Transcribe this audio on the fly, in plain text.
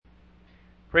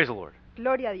Praise the Lord.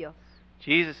 Gloria a Dios.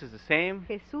 Jesus is the same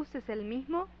Jesús es el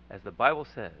mismo, as the Bible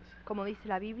says. como dice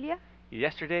la Biblia,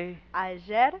 Yesterday,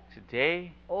 ayer,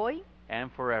 today, hoy and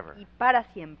forever. y para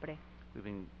siempre. We've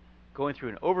been going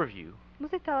through an overview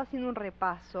Hemos estado haciendo un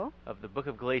repaso of the book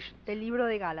of Galatians, del libro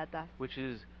de Gálatas, which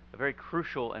is a very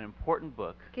crucial and important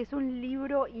book que es un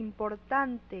libro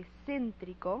importante,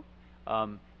 céntrico,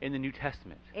 in the New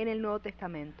Testament, en el Nuevo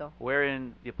Testamento,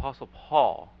 wherein the Apostle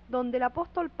Paul donde el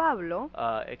apóstol Pablo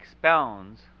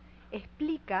expounds on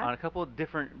explica a couple of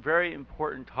different, very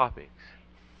important topics,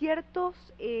 ciertos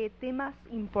temas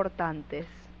importantes,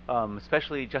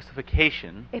 especially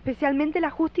justification especialmente la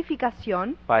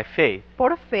justificación by faith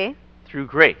por fe through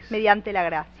grace, mediante la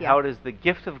gracia, how it is the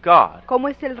gift of God, cómo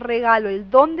es el regalo, el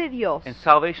don de Dios. and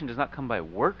salvation does not come by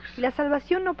works, Y la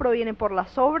salvación no proviene por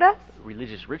las obras,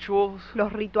 religious rituals,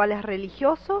 los rituales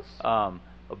religiosos,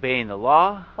 obeying the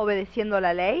law, obedeciendo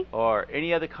la ley or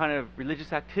any other kind of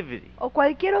religious activity, o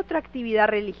cualquier otra actividad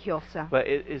religiosa, but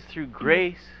it is through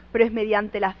grace, pero es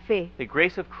mediante la fe, the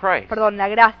grace of Christ, perdón, la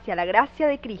gracia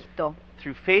de Cristo,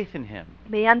 through faith in Him,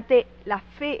 mediante la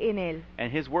fe en Él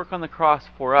and His work on the cross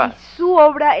for y us, su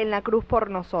obra en la cruz por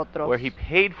nosotros, where He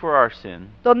paid for our sin,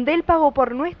 donde Él pagó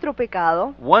por nuestro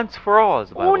pecado, once for all, as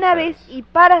the Bible una vez says. y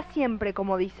para siempre,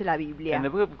 como dice la And the Biblia.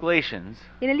 book of Galatians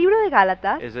En el libro de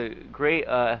Gálatas, is a great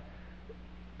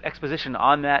exposition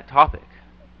on that topic,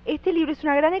 este libro es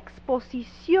una gran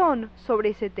exposición sobre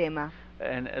ese tema,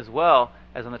 and as well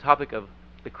as on the topic of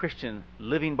the Christian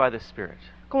living by the Spirit.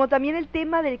 como también el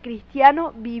tema del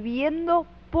cristiano viviendo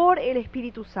por el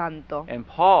Espíritu Santo. And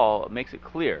Paul makes it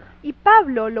clear Y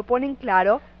Pablo lo pone en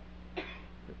claro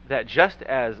that just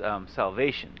as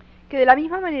salvation que de la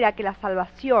misma manera que la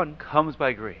salvación comes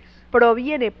by grace,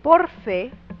 proviene por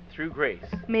fe, through grace,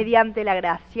 mediante la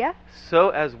gracia, so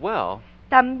as well,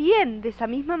 también de esa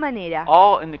misma manera,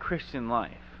 all in the Christian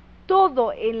life,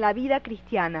 todo en la vida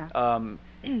cristiana,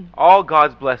 all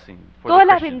God's blessings for todas the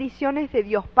las Christian bendiciones de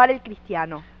Dios para el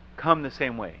cristiano come the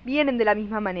same way. vienen de la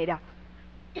misma manera.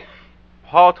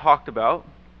 Paul talked about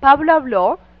Pablo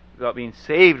habló being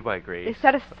saved by de grace,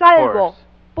 ser of salvo course,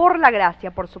 por la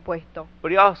gracia, por supuesto, but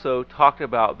he also talked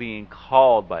about being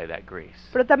called by that grace.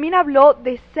 pero también habló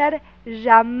de ser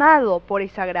llamado por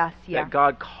esa gracia, That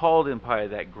God called him by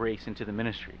that grace into the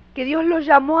ministry. que Dios lo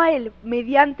llamó a él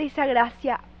mediante esa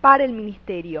gracia para el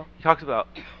ministerio. He talks about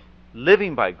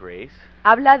living by grace,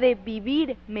 Habla de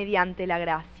vivir mediante la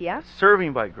gracia,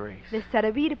 serving by grace, de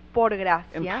servir por gracia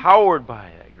empowered by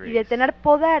that y de grace, tener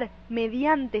poder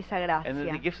mediante esa and that the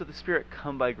gracia. gifts of the Spirit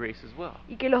come by grace as well.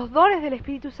 Y que los dones del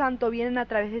Espíritu Santo vienen a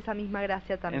través de esa misma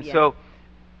gracia And también. so,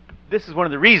 this is one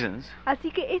of the reasons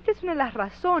Así que esta es una de las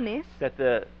razones that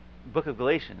the book of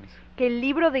Galatians que el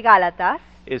libro de Gálatas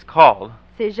is called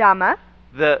se llama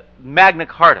the Magna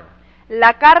Carta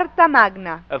la Carta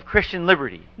Magna of Christian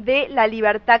liberty. de la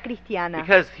libertad cristiana.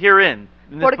 Because herein,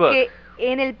 in this book, Porque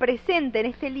en el presente, en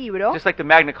este libro, just like the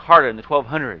Magna Carta in the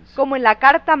 1200s, como en la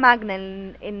Carta Magna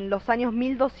en los años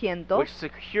 1200, which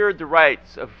secured the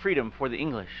rights of freedom for the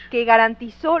English, que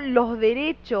garantizó los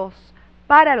derechos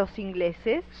para los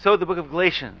ingleses, so the book of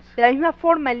Galatians de la misma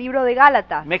forma el libro de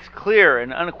Gálatas makes clear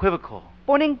and unequivocal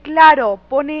pone en claro,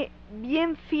 pone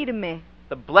bien firme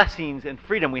the blessings and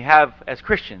freedom we have as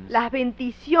Christians, las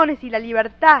bendiciones y la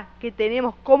libertad que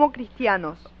tenemos como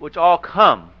cristianos, which all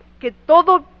come que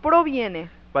todo proviene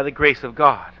by the grace of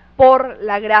God. por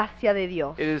la gracia de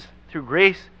Dios. It is through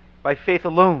grace by faith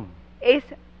alone Es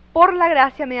por la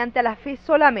gracia mediante la fe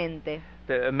solamente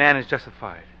that a man is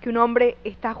justified, que un hombre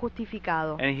está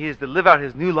justificado. and he is to live out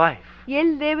his new life Y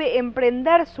él debe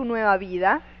emprender su nueva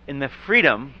vida in the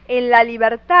freedom en la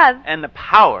libertad and the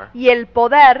power y el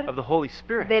poder of the Holy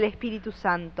Spirit, del Espíritu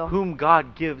Santo whom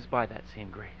God gives by that same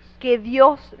grace. que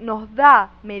Dios nos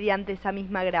da mediante esa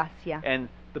misma gracia. And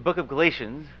the book of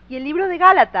Galatians, Y el libro de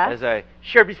Gálatas, as I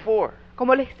shared before,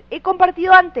 como les he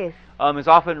compartido antes, is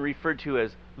often referred to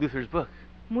as Luther's book,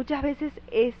 muchas veces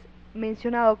es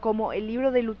mencionado como el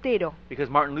libro de Lutero, because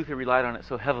Martin Luther relied on it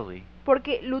so heavily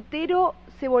porque Lutero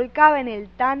se volcaba en él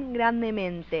tan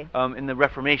grandemente in the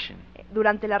Reformation.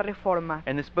 durante la Reforma.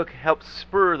 And this book helped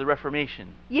spur the Reformation.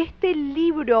 Y este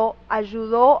libro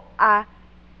ayudó a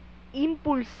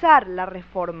impulsar la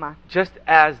Reforma, Just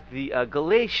as the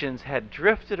Galatians had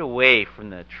drifted away from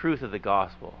the truth of the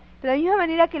gospel de la misma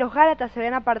manera que los Gálatas se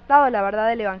habían apartado de la verdad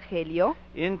del Evangelio,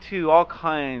 into all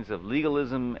kinds of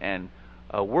legalism and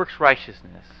works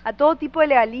righteousness a todo tipo de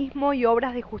legalismo y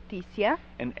obras de justicia,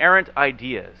 and errant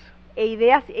ideas e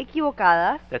ideas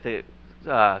equivocadas, that the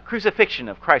crucifixion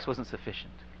of Christ wasn't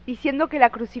sufficient. diciendo que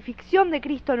la crucifixión de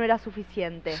Cristo no era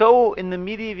suficiente. So in the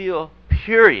medieval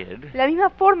period, De la misma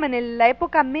forma, en la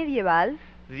época medieval,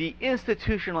 the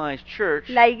institutionalized church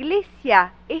la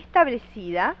iglesia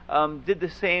establecida did the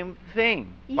same thing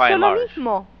by hizo and lo large.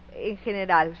 mismo en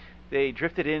general. They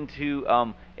drifted into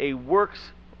a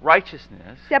works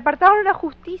righteousness Se apartaron de una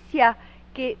justicia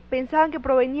que pensaban que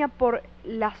provenía por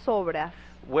las obras.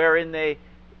 wherein they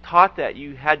taught that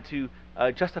you had to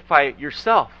justify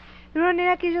yourself De una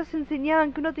manera que ellos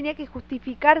enseñaban que uno tenía que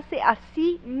justificarse a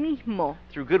sí mismo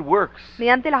through good works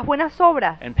mediante las buenas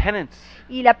obras and penance,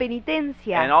 y la and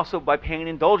penitencia, also by paying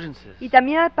indulgences. y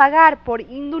también al pagar por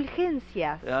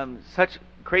indulgencias. Such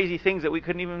crazy things that we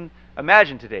couldn't even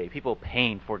imagine today. People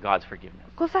paying for God's forgiveness.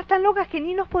 Cosas tan locas que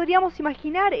ni nos podríamos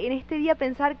imaginar en este día,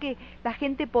 pensar que la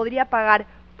gente podría pagar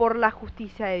por la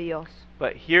justicia de Dios.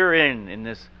 But herein, in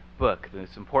this book,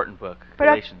 this important book,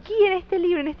 Pero Galatians, aquí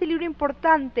en este libro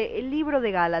importante, el libro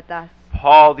de Gálatas,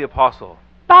 Paul the Apostle,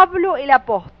 Pablo el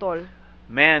apóstol,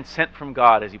 man sent from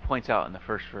God, as he points out in the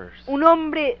first verse, un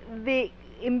hombre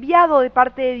enviado de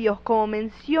parte de Dios, como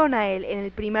menciona él en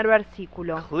el primer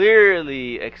versículo,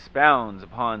 clearly expounds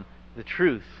upon the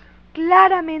truth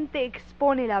claramente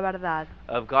expone la verdad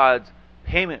of God's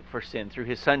payment for sin through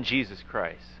his Son Jesus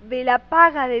Christ, de la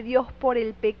paga de Dios por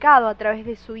el pecado a través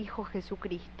de su Hijo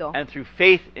Jesucristo, and through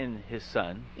faith in his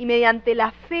Son, y mediante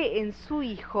la fe en su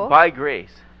Hijo, by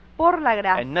grace, por la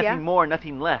and nothing gracia, more,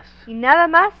 nothing less, y nada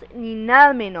más ni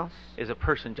nada menos, is a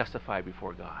person justified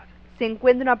before God. se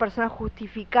encuentra una persona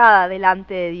justificada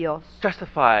delante de Dios,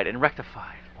 Justified and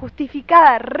rectified,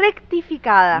 justificada,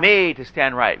 rectificada, made to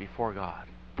stand right before God.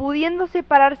 pudiéndose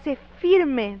pararse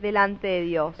firme delante de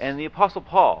Dios. And the Apostle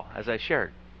Paul, as I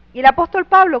shared, Y el apóstol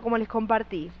Pablo, como les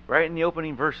compartí, right in the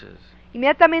opening verses,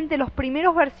 inmediatamente los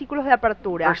primeros versículos de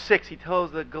apertura, verse 6, he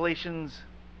tells the Galatians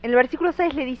en el versículo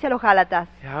 6 le dice a los Gálatas,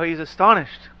 how he's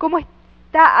astonished cómo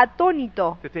está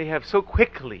atónito that they have so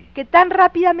quickly que tan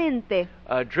rápidamente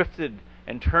drifted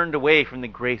and turned away from the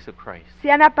grace of Christ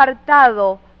se han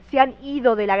apartado, se han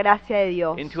ido de la gracia de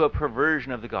Dios into a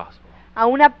perversion of the gospel. a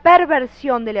una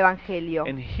perversión del Evangelio.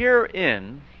 And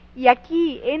herein Y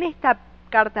aquí, en esta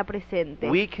carta presente,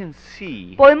 we can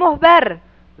see podemos ver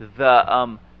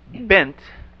the bent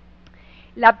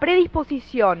la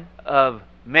predisposición of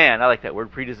man. I like that word,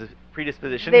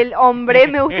 predisposition. del hombre,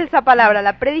 me gusta esa palabra,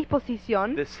 la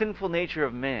predisposición, The sinful nature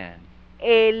of man,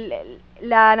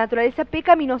 la naturaleza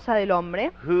pecaminosa del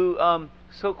hombre, who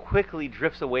so quickly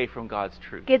drifts away from God's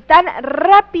truth. que tan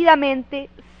rápidamente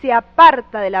se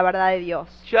aparta de la verdad de Dios.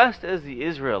 Just as the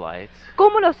Israelites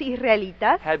Como los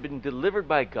israelitas, had been delivered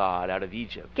by God out of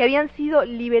Egypt que habían sido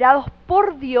liberados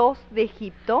por Dios de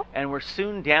Egipto, and were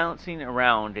soon dancing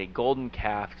around a golden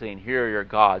calf saying, "Here are your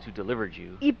gods who delivered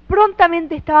you." y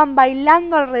prontamente estaban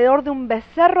bailando alrededor de un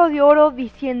becerro de oro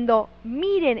diciendo,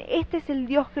 miren, este es el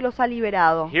Dios que los ha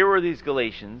liberado. Here were these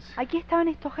Galatians Aquí estaban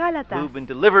estos Gálatas, who've been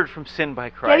delivered from sin by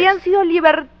que habían Christ, sido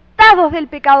libertados del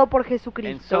pecado por and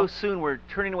Jesucristo. so soon were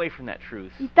turning away from that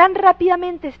truth Y tan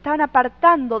rápidamente se estaban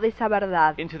apartando de esa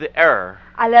verdad, into the error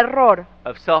al error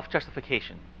of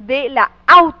self-justification. de la But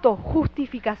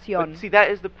autojustificación. see, that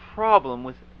is the problem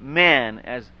with man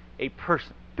as a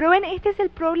person. Pero ven, este es el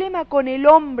problema con el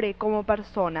hombre como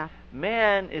persona.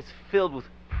 Man is filled with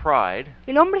pride,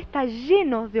 El hombre está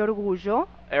lleno de orgullo,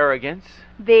 arrogance,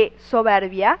 de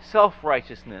soberbia,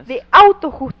 self-righteousness, de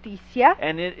autojusticia,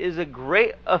 and it is a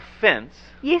great offense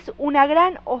y es una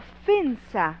gran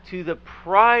ofensa to the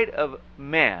pride of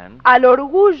man al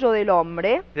orgullo del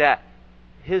hombre that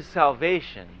his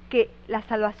salvation que la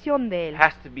salvación de él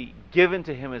has to be given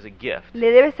to him as a gift,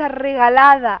 le debe ser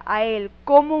regalada a él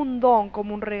como un don,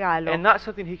 como un regalo. and not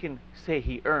something he can say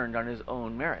he earned on his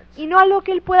own merits. Y no algo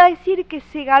que él pueda decir que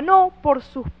se ganó por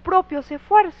sus propios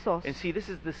esfuerzos. And see, this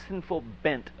is the sinful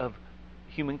bent of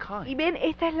Y humankind. ven,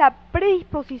 esta es la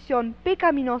predisposición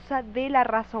pecaminosa de la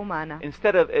raza humana.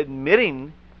 Instead of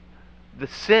admitting the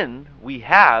sin we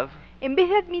have, En vez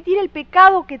de admitir el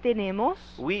pecado que tenemos,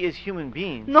 we as human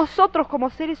beings, nosotros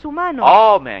como seres humanos,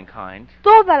 all mankind,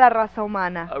 toda la raza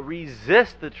humana,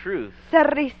 resist the truth se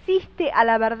resiste a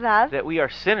la verdad that we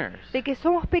are sinners de que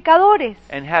somos pecadores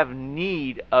and have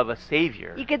need of a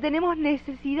Savior y que tenemos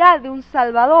necesidad de un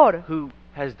Salvador who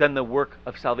has done the work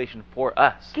of salvation for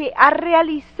us. que ha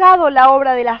realizado la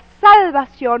obra de la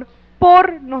salvación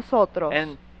por nosotros.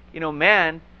 And,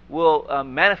 man will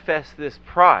manifest this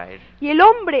pride, Y el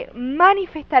hombre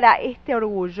manifestará este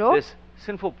orgullo, this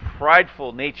sinful,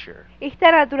 prideful nature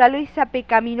esta naturaleza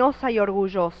pecaminosa y in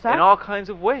orgullosa all kinds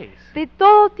of ways. de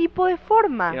todo tipo de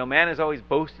forma. Man is always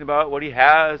boasting about what he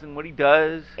has and what he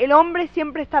does. El hombre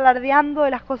siempre está alardeando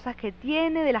de las cosas que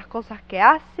tiene, de las cosas que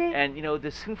hace. And,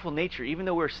 the sinful nature, even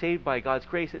though we're saved by God's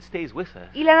grace, it stays with us.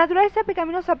 Y la naturaleza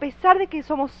pecaminosa, a pesar de que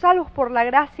somos salvos por la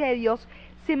gracia de Dios,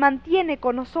 se mantiene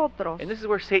con nosotros. And this is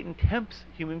where Satan tempts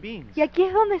human beings. Y aquí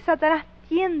es donde Satanás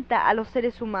tienta a los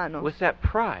seres humanos, With that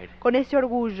pride, con ese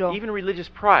orgullo, even religious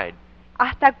pride,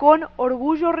 hasta con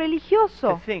orgullo to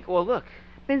religioso. think, well, look,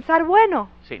 Pensar, bueno,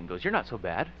 Satan goes, you're not so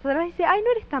bad. Satanás dice, ay,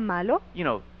 no eres tan malo,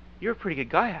 You're a pretty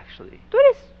good guy, actually. tú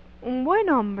eres un buen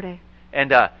hombre.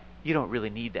 And you don't really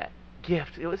need that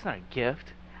gift. It's not a gift.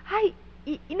 Ay,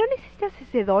 y no necesitas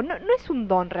ese don, no es un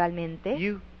don realmente.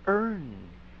 You earn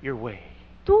your way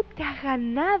Tú te has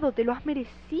ganado, te lo has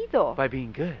merecido, by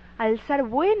being good, al ser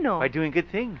bueno, by doing good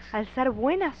things, al ser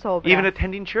buenas even obras,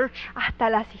 attending church, hasta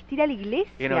al asistir a la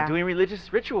iglesia, doing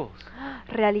religious rituals.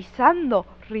 realizando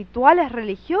rituales And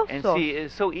religiosos. see,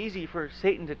 it's so easy for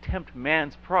Satan to tempt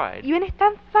man's pride Y ven, es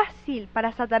tan fácil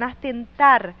para Satanás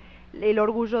tentar el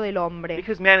orgullo del hombre,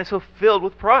 because man is so filled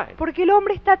with pride. porque el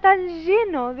hombre está tan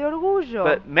lleno de orgullo.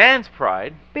 But man's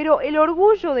pride Pero el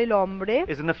orgullo del hombre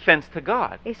is an offense to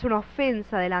God. es una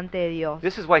ofensa delante de Dios.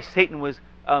 This is why Satan was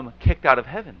kicked out of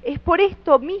heaven, Es por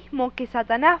esto mismo que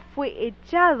Satanás fue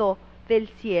echado del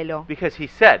cielo, because he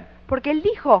said, porque él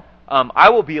dijo, I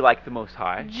will be like the Most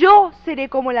High. yo seré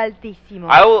como el Altísimo.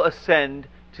 I will ascend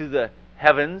to the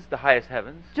heavens, the highest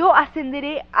heavens. Yo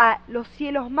ascenderé a los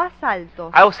cielos más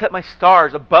altos. I will set my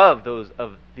stars above those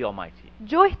of the Almighty.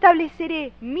 Yo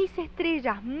estableceré mis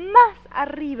estrellas más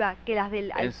arriba que las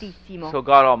del And Altísimo. so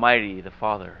God Almighty, the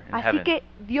Father in Así heaven, que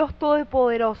Dios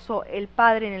Todopoderoso, el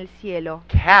Padre en el cielo,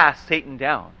 cast Satan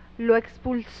down, lo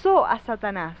expulsó a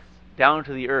Satanás, down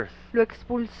to the earth, lo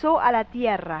expulsó a la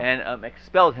tierra and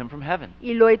expelled him from heaven.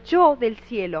 y lo echó del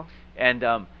cielo. And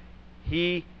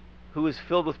he who is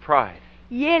filled with pride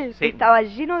Y él, que Satan. estaba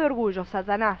lleno de orgullo,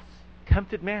 Satanás,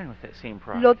 tempted man with that same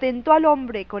pride. lo tentó al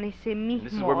hombre con ese This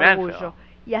is mismo where man orgullo. fell.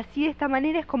 Y así de esta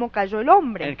manera es como cayó el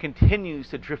hombre. And continues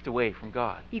to drift away from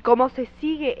God. Y cómo se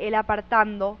sigue él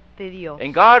apartando de Dios.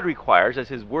 And God requires, as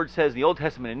His Word says in the Old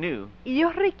Testament and New, Y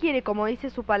Dios requiere, como dice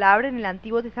su palabra en el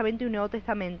Antiguo Testamento y Nuevo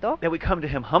Testamento, that we come to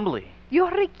Him humbly.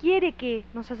 Dios requiere que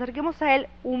nos acerquemos a Él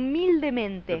The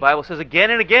humildemente. Bible says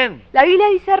again and again, La Biblia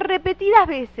dice repetidas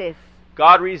veces,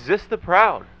 God resists the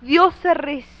proud, Dios se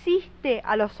resiste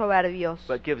a los soberbios,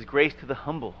 but gives grace to the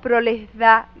humble. pero les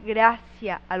da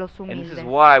gracia a los And this is humildes.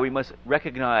 why we must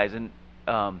recognize and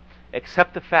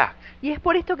accept the fact Y es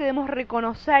por esto que debemos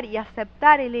reconocer y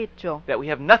aceptar el hecho that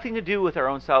we have nothing to do with our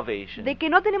own salvation. de que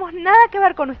no tenemos nada que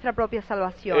ver con nuestra propia It is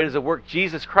salvación. a work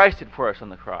Jesus Christ did for us on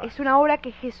the cross. Es una obra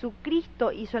que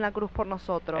Jesucristo hizo en la cruz por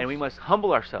nosotros. And we must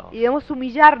humble ourselves Y debemos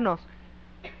humillarnos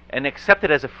and accept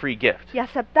it as a free gift, y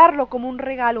aceptarlo como un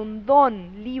regalo, un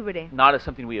don libre, not as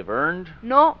something we have earned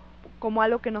no como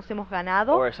algo que nos hemos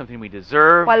ganado, or as something we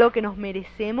deserve o algo que nos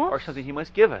merecemos, or something He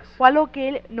must give us. o algo que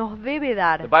Él nos debe The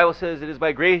dar. Bible says it is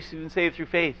by grace you've been saved through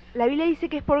faith, La Biblia dice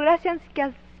que es por gracia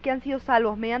que han sido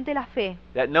salvos mediante la fe,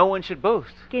 that no one should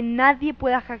boast, que nadie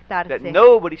pueda that jactarse,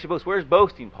 nobody should boast. Where's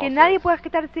boasting, que Paul nadie says? pueda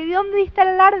jactarse. ¿De dónde está el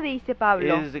alarde? Dice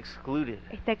Pablo. It is excluded.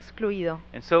 Está excluido.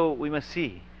 And so we must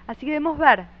see, Así que debemos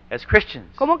ver, as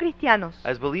Christians, como cristianos,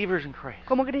 as believers in Christ,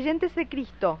 como creyentes de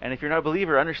Cristo, and if you're not a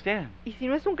believer, understand, y si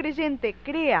no es un creyente,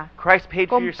 crea, Christ paid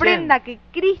for your sin. comprenda que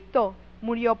Cristo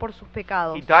murió por sus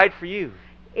pecados. He died for you,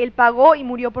 Él pagó y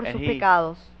murió por And sus he-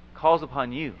 pecados. calls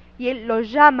upon you Y Él lo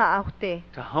llama a usted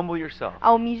to humble yourself,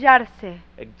 a humillarse,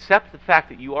 accept the fact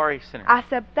that you are a sinner, a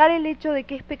aceptar el hecho de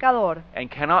que es pecador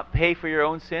and cannot pay for your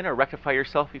own sin or rectify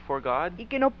yourself before God, y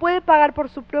que no puede pagar por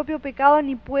su propio pecado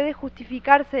ni puede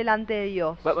justificarse delante de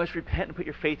Dios. but must repent and put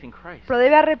your faith in Christ. Pero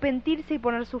debe arrepentirse y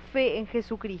poner su fe en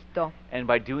Jesucristo. And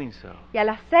by doing so, Y al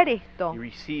hacer esto, you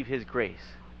receive His grace,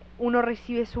 uno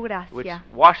recibe su which gracia,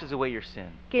 washes away your sin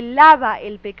que lava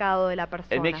el pecado de la and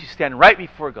persona makes you stand right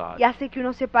before God, y hace que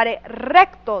uno se pare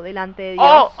recto delante de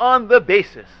all Dios. on the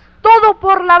basis, Todo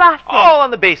por la base, all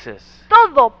on the basis,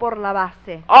 todo por la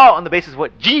base, all on the basis of what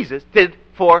Jesus did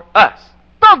for us.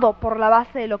 todo por la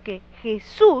base de lo que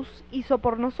Jesús hizo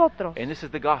por nosotros. And this is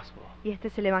the gospel. Y este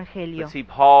es el Evangelio. But see,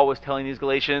 Paul was telling these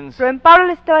Galatians, Pero en Pablo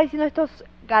le estaba diciendo a estos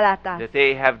Gálatas, that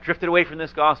they have drifted away from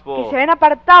this que gospel, se habían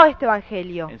apartado de este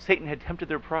evangelio, and Satan had tempted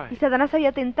their y pride, Satanás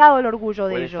había tentado el orgullo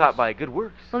de where they ellos, thought by good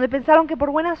works donde pensaron que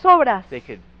por buenas obras they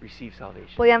could receive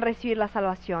salvation. podían recibir la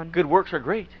salvación. Good works are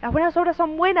great. Las buenas obras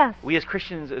son buenas. We as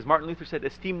Christians, as Martin Luther said,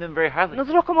 esteem them very highly.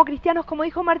 Nosotros como cristianos, como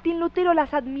dijo Martín Lutero,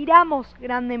 las admiramos But they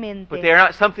grandemente. are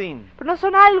not something Pero no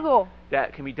son algo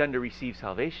that can be done to receive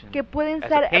salvation que pueden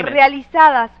as a ser payment.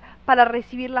 realizadas para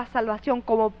recibir la salvación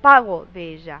como pago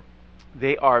de ella.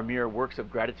 They are mere works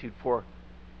of gratitude for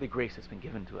the grace that's been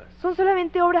given to us. Son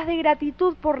solamente obras de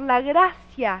gratitud por la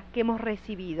gracia que hemos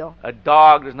recibido. A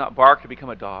dog does not bark to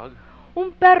become a dog.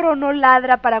 Un perro no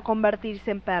ladra para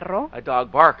convertirse en perro. A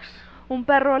dog barks Un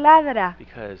perro ladra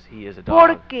because he is a dog.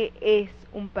 porque es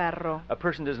un perro. A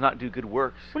person does not do good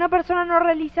works Una persona no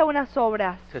realiza buenas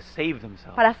obras to save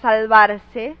themselves. para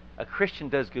salvarse. A Christian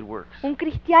does good works Un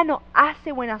cristiano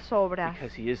hace buenas obras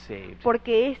because he is saved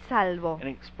porque es salvo and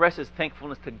expresses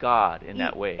thankfulness to God in y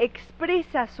that way.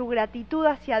 expresa su gratitud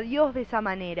hacia Dios de esa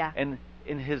manera. And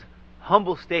in his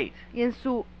humble state, Y en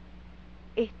su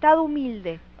estado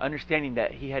humilde, understanding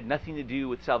that he had nothing to do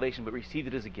with salvation but received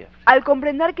it as a gift, al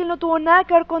comprender que él no tuvo nada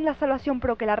que ver con la salvación,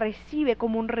 pero que la recibe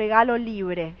como un regalo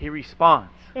libre, he responds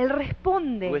él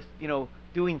responde with,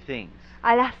 doing things,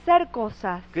 al hacer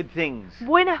cosas, good things,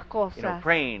 buenas cosas,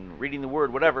 praying, reading the word,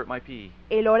 whatever it might be,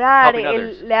 el orar, helping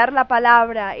others. el leer la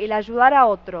palabra, el ayudar a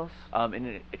otros, in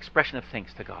an expression of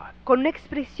thanks to God. con una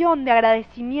expresión de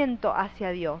agradecimiento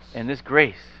hacia Dios. And this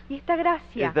grace Y esta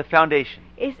gracia is the foundation.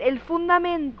 es el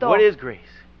fundamento. What is grace?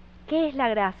 ¿Qué es la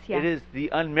gracia? It is the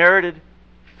unmerited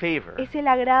favor, Es el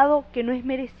agrado que no es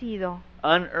merecido,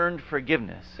 unearned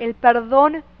forgiveness el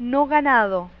perdón no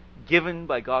ganado, given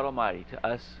by God Almighty to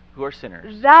us who are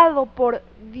sinners dado por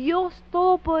Dios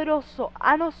Todopoderoso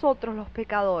a nosotros los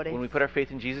pecadores. when we put our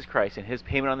faith in Jesus Christ and His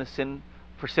payment on the sin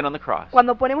for sin on the cross,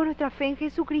 Cuando ponemos nuestra fe en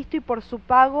Jesucristo y por su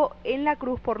pago en la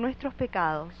cruz por nuestros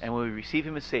pecados. and when we receive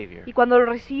Him as Savior. Y cuando lo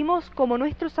recibimos como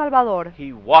nuestro Salvador,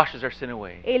 He washes our sin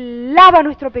away Él lava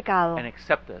nuestro pecado and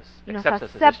accepts us y as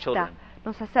His children.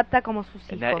 nos acepta como sus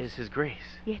And that is hijos. His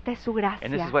grace. Y esta es su And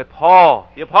this gracia. is why Paul,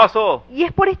 the apostle, Y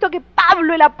es por esto que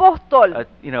Pablo, el apóstol,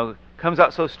 comes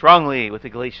out so strongly with the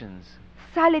Galatians,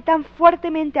 sale tan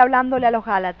fuertemente hablándole a los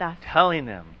Gálatas, telling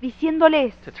them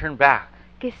diciéndoles to turn back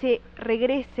que se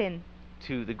regresen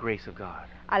to the grace of God.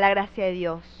 a la gracia de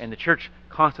Dios. And the church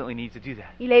constantly needs to do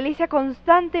that. Y la iglesia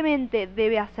constantemente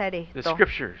debe hacer The esto.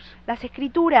 scriptures Las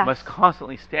escrituras must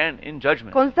constantly stand in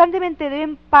judgment constantemente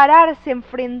deben pararse,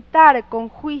 enfrentar con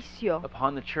juicio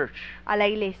upon the church. a la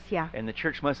iglesia. And the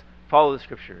church must follow the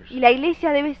scriptures, Y la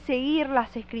iglesia debe seguir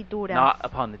las escrituras,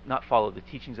 not follow the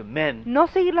teachings of men. no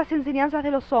seguir las enseñanzas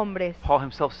de los hombres. Paul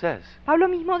himself says, Pablo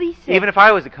mismo dice, even if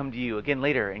I was to come to you again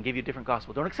later and give you a different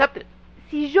gospel, don't accept it.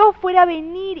 si yo fuera a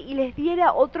venir y les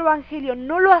diera otro evangelio,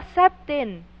 no lo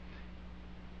acepten.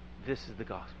 This is the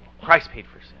gospel. Christ paid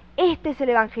for sin. Este es el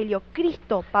evangelio.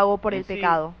 Cristo pagó por el And see,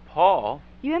 pecado. Paul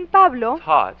Y ven, Pablo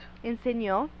taught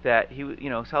enseñó that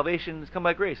salvation has come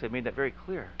by grace. I made that very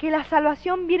clear. que la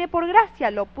salvación viene por gracia,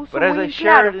 lo puso But as muy I en shared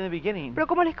claro. in the beginning, Pero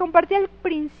como les compartí al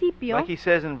principio, like he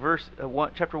says in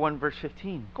chapter 1, verse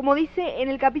 15, como dice en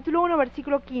el capítulo 1,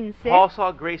 versículo 15, Paul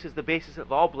saw grace as the basis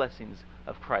of all blessings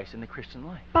of Christ in the Christian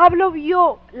life. Pablo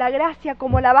vio la gracia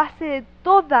como la base de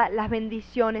todas las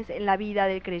bendiciones en la vida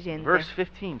del creyente. Verse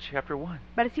 15, chapter 1.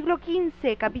 Versículo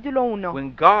 15, capítulo 1.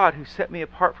 When God, who set me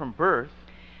apart from birth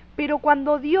Pero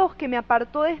cuando Dios, que me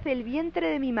apartó desde el vientre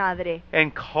de mi madre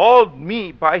and called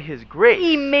me by His grace.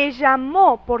 y me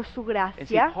llamó por su And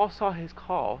see, gracia, Paul saw his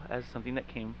call as something that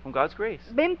came from God's grace.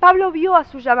 ven, Pablo vio a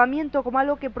su llamamiento como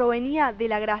algo que provenía de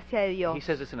la gracia de Dios. He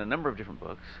says this in a number of different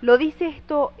books. Lo dice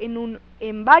esto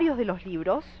en varios de los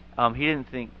libros. He didn't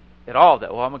think at all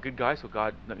that, well, I'm a good guy, so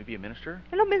God let me be a minister.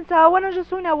 Él no pensaba, bueno, yo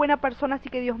soy una buena persona, así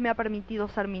que Dios me ha permitido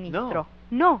ser ministro.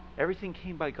 No, Everything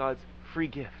came by God's free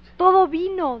gift. todo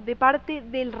vino de parte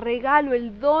del regalo,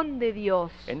 el don de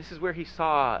Dios. And this is where he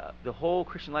saw the whole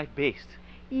Christian life based,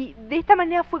 Y de esta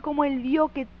manera fue como él vio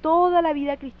que toda la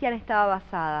vida cristiana estaba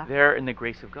basada there in the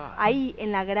grace of God. ahí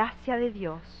en la gracia de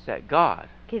Dios. That God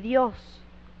Que Dios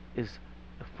is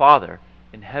the Father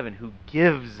in heaven who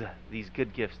gives these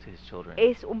good gifts to His children.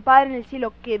 es un Padre en el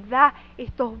cielo que da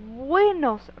estos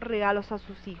buenos regalos a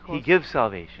sus He hijos. gives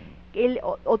salvation. Él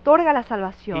otorga la He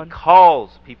salvación.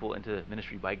 calls people into the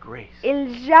ministry by grace.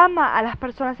 Él llama a las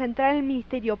personas a entrar en el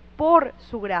ministerio por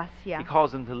su He gracia.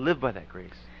 calls them to live by that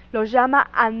grace, Los llama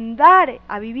a andar,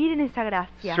 a vivir en esa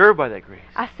gracia, serve by that grace.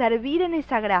 a servir en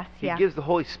esa He gracia. gives the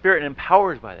Holy Spirit and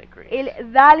empowers by that grace. Él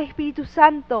da al Espíritu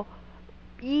Santo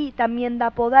y también da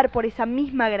poder por esa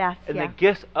misma And the gracia.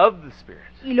 gifts of the Spirit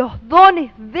Y los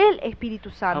dones del Espíritu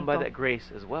come Santo by that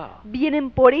grace as well.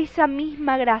 vienen por esa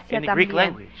misma gracia In the Greek también.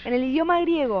 language. En el idioma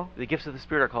griego, The gifts of the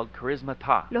Spirit are called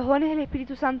charismata. los dones del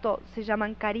Espíritu Santo se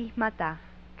llaman carismata.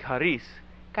 Charis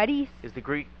Caris is the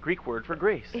Greek word for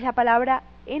grace. es la palabra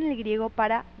en el griego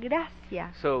para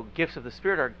gracia. So gifts of the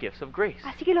Spirit are gifts of grace.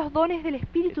 Así que los dones del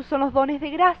Espíritu son los dones de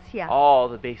gracia. All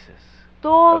the basis of the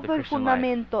Todo el Christian life.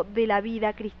 fundamento de la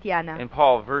vida cristiana. And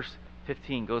Paul, verse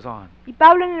 15, goes on. Y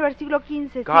Pablo en el versículo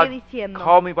 15 God sigue diciendo,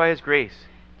 called me by His grace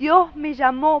Dios me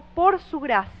llamó por su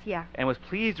gracia and was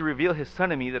pleased to reveal His Son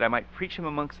to me that I might preach Him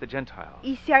amongst the Gentiles.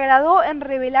 y se agradó en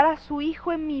revelar a su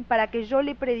Hijo en mí para que yo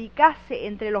le predicase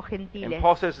entre los And gentiles.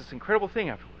 Paul says this incredible thing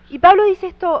afterwards. Y Pablo dice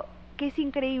esto que es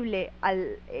increíble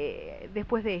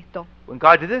después de esto. When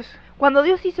God did this, Cuando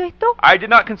Dios hizo esto, I did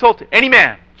not consult any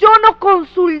man, yo no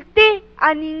consulté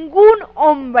a ningún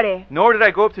hombre, nor did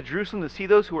I go up to Jerusalem to see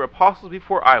those who were apostles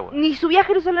before I was. ni subí a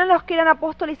Jerusalén a los que eran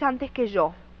apóstoles antes que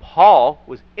yo. Paul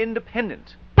was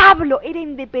independent Pablo era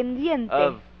independiente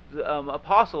of the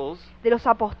apostles de los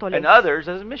apóstoles and others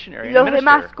as a missionary y and a los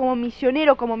demás minister. como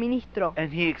misionero, como ministro.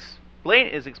 And he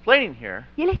is explaining here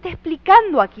Y él está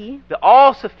explicando aquí the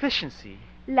all sufficiency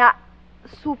la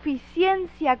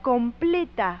suficiencia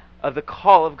completa of the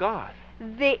call of God.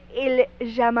 de el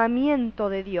llamamiento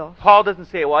de Dios. Paul doesn't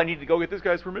say, well, I need to go get this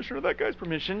guy's permission or that guy's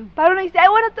permission. Pablo no dice, ay,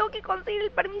 bueno, tengo que conseguir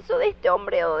el permiso de este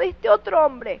hombre o de este otro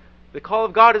hombre. The call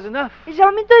of God is enough. El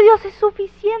llamamiento de Dios es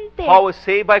suficiente. Paul was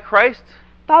saved by Christ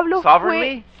Pablo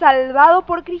sovereignly fue salvado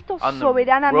por Cristo on the road to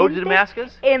soberanamente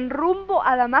Damascus en rumbo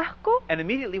a Damasco and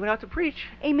immediately went out to preach.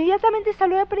 e inmediatamente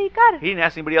salió a predicar. He didn't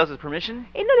ask anybody else's permission.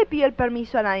 Él no le pidió el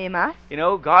permiso a nadie más. You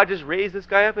know, God just raised this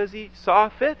guy up as He saw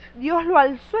fit. Dios lo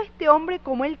alzó a este hombre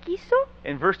como él quiso.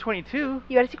 In verse 22,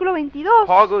 Y versículo 22,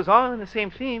 Paul goes on in the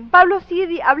same theme Pablo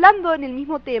sigue hablando en el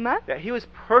mismo tema that he was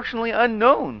personally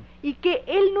unknown y que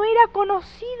él no era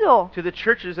conocido to the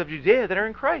churches of Judea that are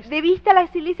in Christ. de vista a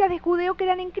las iglesias de judeo que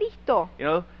eran en Cristo. You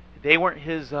know, they weren't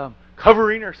his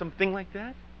covering or something like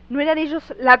that. ¿No eran ellos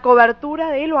la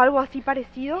cobertura de él o algo así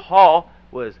parecido? Paul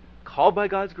was called by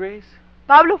God's grace,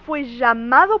 Pablo fue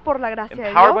llamado por la gracia de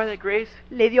empowered by Dios, that grace,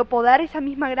 le dio poder esa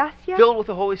misma gracia, filled with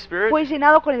the Holy Spirit, fue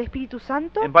llenado con el Espíritu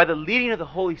Santo and by the leading of the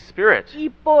Holy Spirit, y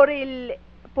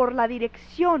por la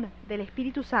dirección del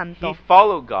Espíritu he Santo,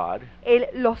 followed God él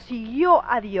lo siguió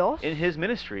a Dios in his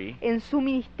ministry en su as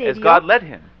ministerio God led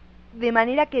him. de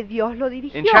manera que Dios lo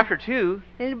dirigió. In chapter 2,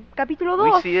 En el capítulo we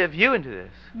 2 see a view into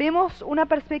this. vemos una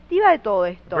perspectiva de todo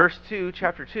esto. Verse 2,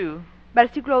 chapter 2,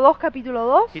 Versículo 2, capítulo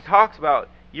 2, he talks about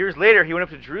years later he went up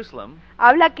to Jerusalem,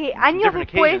 habla que años different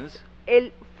después occasions.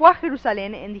 él fue a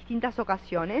Jerusalén en distintas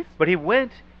ocasiones, but he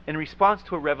went in response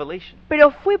to a revelation.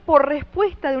 pero fue por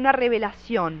respuesta de una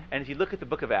revelación. And if you look at the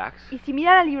book of Acts, Y si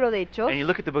miran al libro de Hechos, and you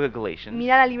look at the book of Galatians,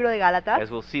 miran al libro de Gálatas, as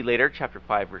we'll see later, chapter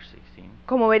 5, verse 16,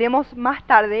 como veremos más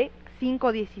tarde,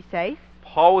 5:16,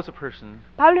 Paul was a person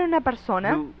Pablo era una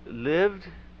persona who lived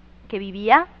que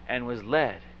vivía and was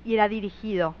led y era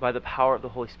dirigido by the power of the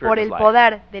Holy Spirit por in el his life.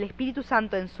 poder del Espíritu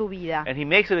Santo en su vida. And he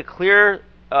makes it a clear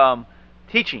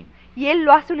teaching Y él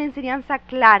lo hace una enseñanza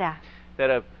clara, that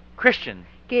a Christian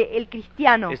que el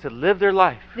cristiano is to live their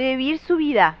life debe vivir su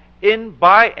vida in,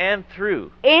 by, and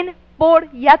through en, por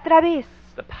y a través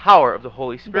the power of the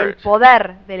Holy del Spirit.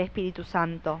 poder del Espíritu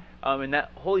Santo. And that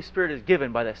Holy Spirit is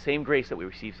given by that same grace that we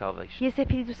receive salvation. Y ese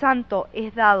Espíritu Santo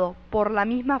es dado por la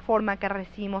misma forma que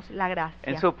recibimos la And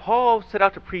gracia. so Paul set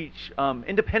out to preach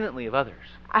independently of others.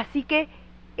 Así que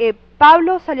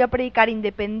Pablo salió a predicar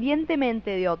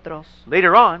independientemente de otros.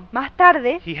 Later on, Más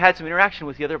tarde, he had some interaction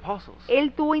with the other apostles.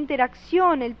 él tuvo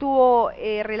interacción, él tuvo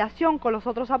relación con los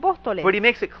otros apóstoles. But he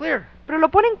makes it clear. Pero lo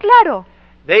ponen claro.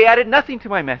 They added nothing to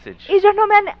my message. Ellos no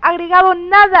me han agregado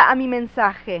nada a mi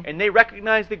mensaje. And they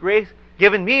recognized the grace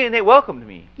given me and they welcomed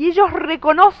me. Y ellos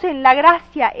reconocen la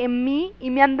gracia en mí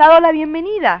y me han dado la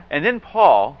bienvenida. And then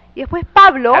Paul Y después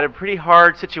Pablo had a pretty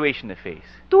hard situation to face.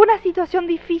 tuvo una situación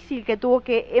difícil que tuvo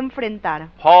que enfrentar.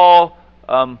 Paul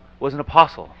was an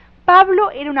apostle, Pablo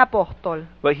era un apóstol,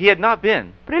 but he had not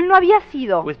been pero él no había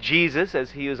sido, with Jesus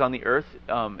as he was on the earth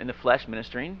in the flesh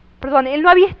ministering. él no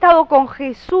había estado con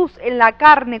Jesús en la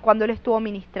carne cuando él estuvo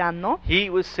ministrando. He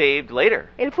was saved later,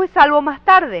 Él fue salvo más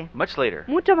tarde, much later.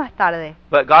 mucho más tarde.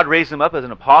 But God raised him up as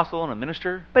an apostle and a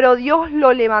minister. Pero Dios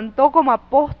lo levantó como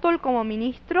apóstol, como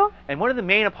ministro. And one of the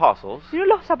main apostles, Y uno de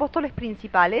los apóstoles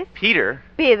principales, Peter,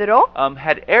 Pedro,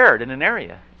 had erred in an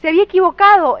area. se había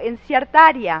equivocado en cierta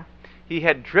área. He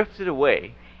had drifted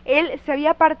away Él se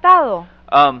había apartado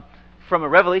from a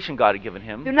revelation God had given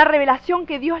him de una revelación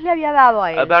que Dios le había dado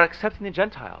a él, about accepting the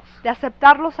Gentiles. de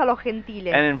aceptarlos a los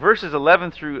gentiles. And in verses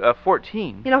 11 through 14,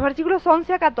 Y en los versículos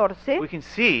 11 a 14 we can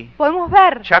see, podemos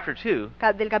ver chapter 2,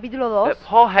 del capítulo 2 that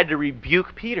Paul had to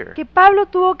rebuke Peter. que Pablo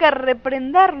tuvo que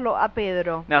reprenderlo a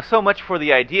Pedro. Now, so much for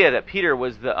the idea that Peter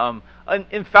was the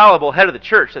infallible head of the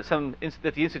church that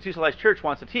the institutionalized church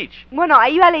wants to teach. Bueno,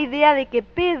 ahí va la idea de que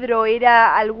Pedro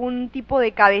era algún tipo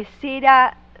de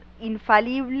cabecera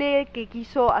infalible que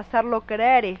quiso hacerlo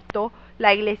creer esto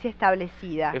la iglesia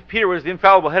establecida. If Peter was the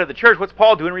infallible head of the church, what's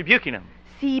Paul doing rebuking him?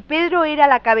 Si Pedro era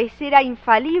la cabecera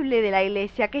infalible de la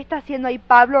iglesia, ¿qué está haciendo ahí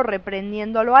Pablo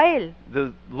reprendiéndolo a él?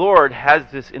 The Lord has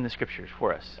this in the scriptures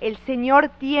for us. El Señor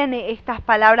tiene estas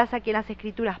palabras aquí en las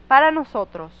Escrituras para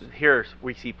nosotros. Here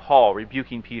we see Paul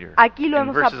rebuking Peter Aquí lo in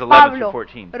vemos verses a 11 through Pablo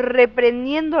 14.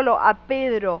 reprendiéndolo a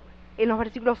Pedro en los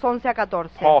versículos 11 a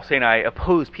 14. Paul saying, I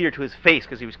opposed Peter to his face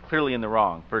because he was clearly in the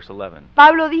wrong, verse 11.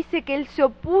 Pablo dice que él se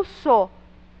opuso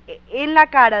en la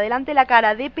cara, delante de la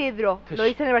cara de Pedro, To lo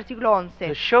dice en el versículo To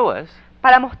 11, show us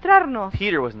para mostrarnos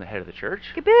Peter wasn't the head of the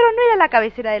church. que Pedro no era la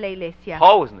cabecera de la iglesia.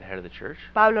 Paul wasn't the head of the church.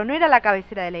 Pablo no era la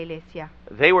cabecera de la iglesia.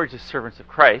 They were just servants of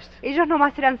Christ, Ellos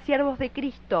nomás eran siervos de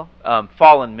Cristo,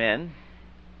 fallen men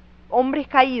hombres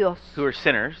caídos, who are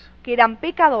sinners, que eran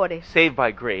pecadores, saved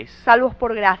by grace, salvos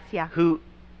por gracia, who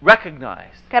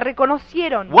recognized que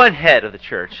reconocieron one head of the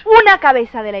church, una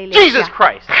cabeza de la iglesia, Jesus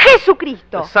Christ,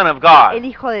 Jesucristo, the Son of God, el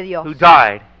Hijo de Dios, who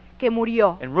died que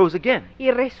murió and rose again. y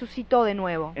resucitó de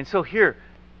nuevo. And so here,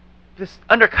 this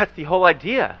undercuts the whole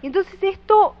idea Y entonces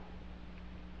esto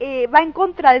va en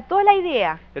contra de toda la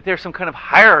idea that there's some kind of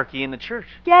hierarchy in the church,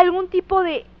 que hay algún tipo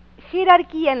de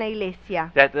jerarquía en la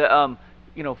iglesia, that the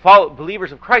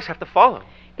believers of Christ have to follow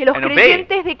que los and obey.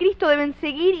 creyentes de Cristo deben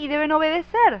seguir y deben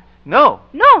obedecer. No,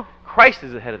 No, Christ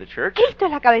is the head of the church. Cristo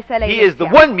es la cabeza de la He is the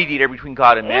iglesia. one mediator between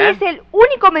God and Él man, es el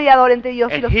único mediador entre Dios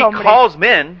y and los He hombres. calls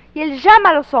men Y Él llama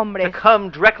a los to hombres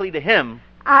come directly to Him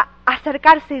a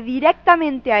acercarse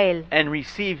directamente a Él and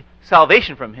receive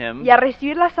salvation from Him, y a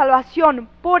recibir la salvación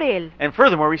por Él. and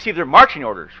furthermore receive their marching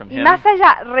orders from Y Him más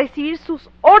allá, recibir sus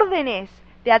órdenes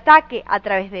de ataque a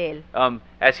través de Él.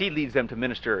 as He leads them to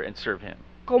minister and serve Him.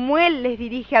 Como Él les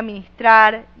dirige a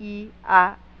ministrar y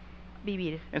a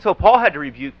vivir. And so Paul had to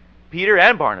rebuke Peter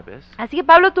and Barnabas Así que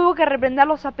Pablo tuvo que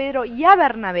reprenderlos a Pedro y a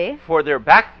Bernabé for their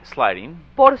backsliding,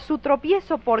 por su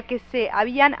tropiezo porque se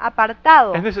habían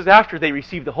apartado. and this is after they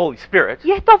received the Holy Spirit.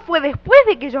 Y esto fue después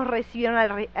de que ellos recibieron al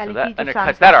So that Espíritu undercuts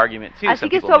Santo. that argument too. Así Some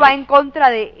que people eso va make. en contra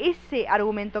de ese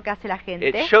argumento que hace la It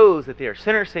gente. shows that they are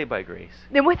sinners saved by grace,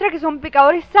 Demuestra que son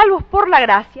pecadores salvos por la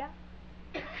gracia,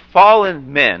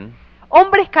 fallen men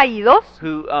hombres caídos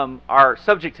who are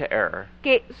subject to error,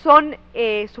 que son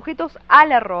sujetos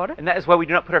al error. and that is why we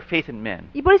do not put our faith in men,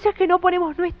 Y por eso es que no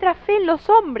ponemos nuestra fe en los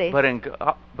hombres, but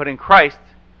in Christ,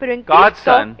 pero en God's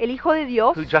Cristo, Son, el Hijo de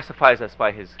Dios, who justifies us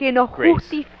by His que nos grace,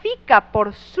 justifica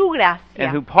por su gracia.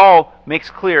 and who Paul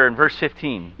makes clear in verse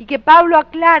 15 Y que Pablo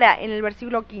aclara en el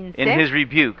versículo 15, in his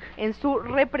rebuke, en su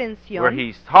where reprensión,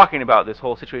 he's talking about this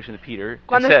whole situation with Peter, and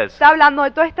cuando says, está hablando de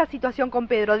toda esta situación con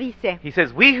Pedro, dice: he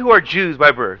says, we who are Jews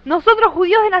by birth, nosotros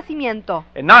judíos de nacimiento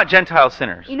and not Gentile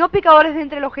sinners. y no pecadores de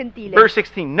entre los gentiles. Verse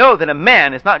 16, know that a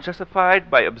man is not justified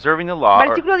by observing the law,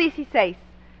 Versículo 16,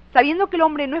 sabiendo que el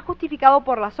hombre no es justificado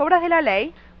por las obras de la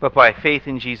ley, but by faith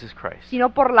in Jesus Christ. sino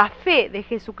por la fe de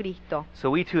Jesucristo. So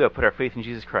we too have put our faith in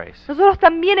Jesus Christ, Nosotros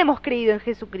también hemos creído en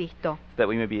Jesucristo that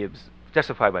we may be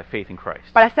justified by faith in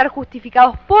Christ. para ser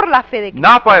justificados por la fe de Cristo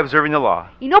Not by observing the law,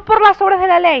 y no por las obras de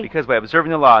la ley, because by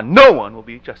observing the law, no one will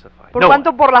be justified. por No cuanto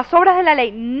one. por las obras de la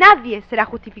ley nadie será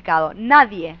justificado,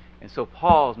 nadie. And so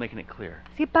Paul's making it clear.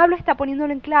 Si Pablo está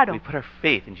poniéndolo en claro, We put our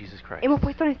faith in Jesus Christ. hemos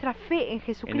puesto nuestra fe en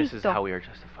And this is how Jesucristo we are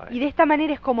justified. y de esta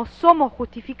manera es como somos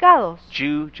justificados.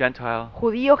 Jew, Gentile,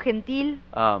 Judío, gentil,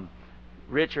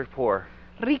 rich or poor,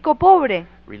 rico, pobre,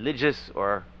 religious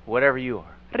or whatever you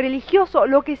are, religioso,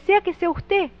 lo que sea que sea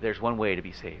usted, there's one way to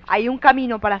be saved. hay un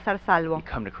camino para ser You salvo.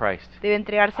 come to Christ. Debe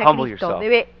entregarse a Humble Cristo, yourself.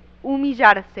 debe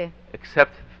humillarse,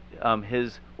 Accept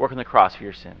His work on the cross for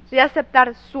your sins. debe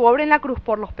aceptar su obra en la cruz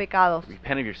por los pecados,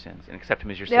 Repent of your sins and accept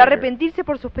Him as your debe Savior. arrepentirse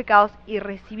por sus pecados y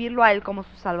recibirlo a Él como su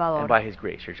And Salvador. by His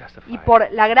grace you're Y justified.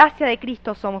 por la gracia de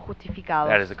Cristo somos justificados.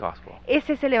 That is the gospel.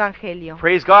 Ese es el Evangelio.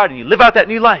 Praise God, and you live out that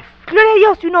new life Gloria a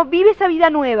Dios, y uno vive esa vida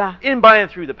nueva in, by, and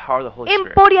through the power of the Holy en,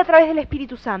 Spirit. por y a través del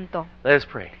Espíritu Santo. Let us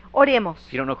pray. Oremos.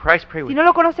 If you don't know Christ, pray with Si me. no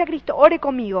lo conoce a Cristo, ore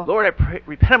conmigo. Lord, I pray,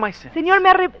 repent of my sins. Señor,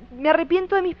 me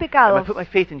arrepiento de mis And I pecados put my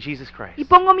faith in Jesus Christ. y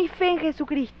pongo mi fe en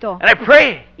Jesucristo. And I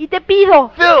pray, Y te pido,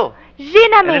 fill and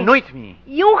lléname anoint me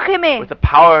y úngeme with the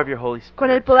power of your Holy con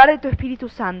el Spirit. poder de tu Espíritu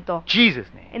Santo. In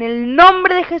Jesus' name. En el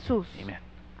nombre de Jesús. Amen.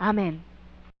 Amén.